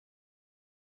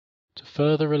To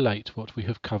further relate what we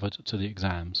have covered to the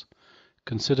exams,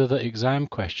 consider that exam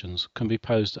questions can be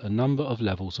posed at a number of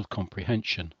levels of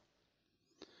comprehension.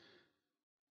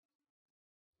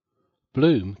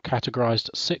 Bloom categorized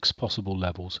 6 possible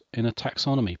levels in a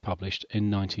taxonomy published in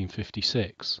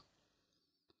 1956.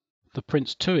 The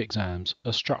Prince 2 exams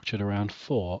are structured around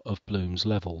 4 of Bloom's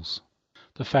levels.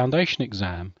 The foundation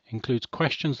exam includes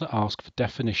questions that ask for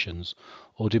definitions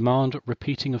or demand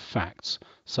repeating of facts,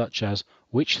 such as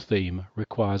which theme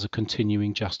requires a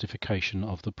continuing justification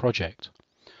of the project.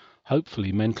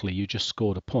 Hopefully mentally you just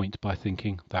scored a point by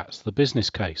thinking that's the business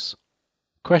case.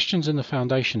 Questions in the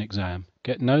foundation exam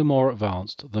get no more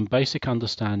advanced than basic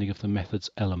understanding of the method's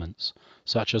elements,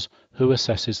 such as who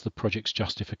assesses the project's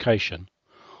justification,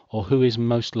 or who is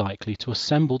most likely to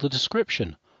assemble the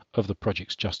description of the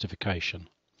project's justification,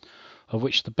 of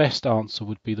which the best answer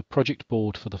would be the project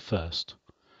board for the first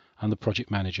and the project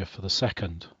manager for the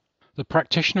second. The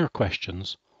practitioner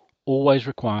questions always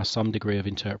require some degree of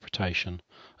interpretation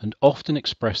and often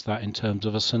express that in terms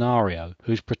of a scenario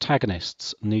whose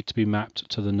protagonists need to be mapped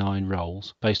to the 9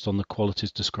 roles based on the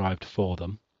qualities described for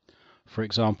them. For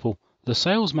example, the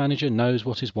sales manager knows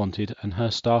what is wanted and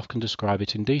her staff can describe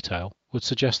it in detail would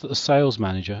suggest that the sales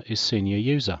manager is senior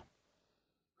user.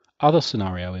 Other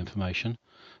scenario information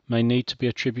may need to be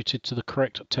attributed to the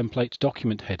correct template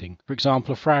document heading. For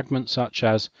example, a fragment such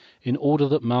as, in order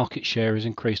that market share is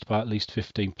increased by at least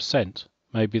 15%,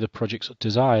 may be the project's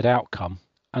desired outcome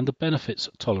and the benefits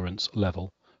tolerance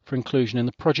level for inclusion in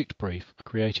the project brief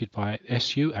created by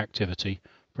SU activity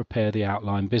Prepare the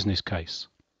Outline Business Case.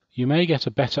 You may get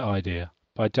a better idea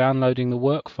by downloading the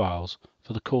work files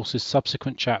for the course's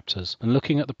subsequent chapters and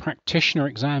looking at the practitioner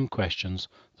exam questions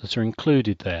that are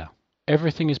included there.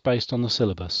 Everything is based on the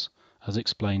syllabus, as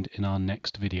explained in our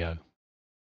next video.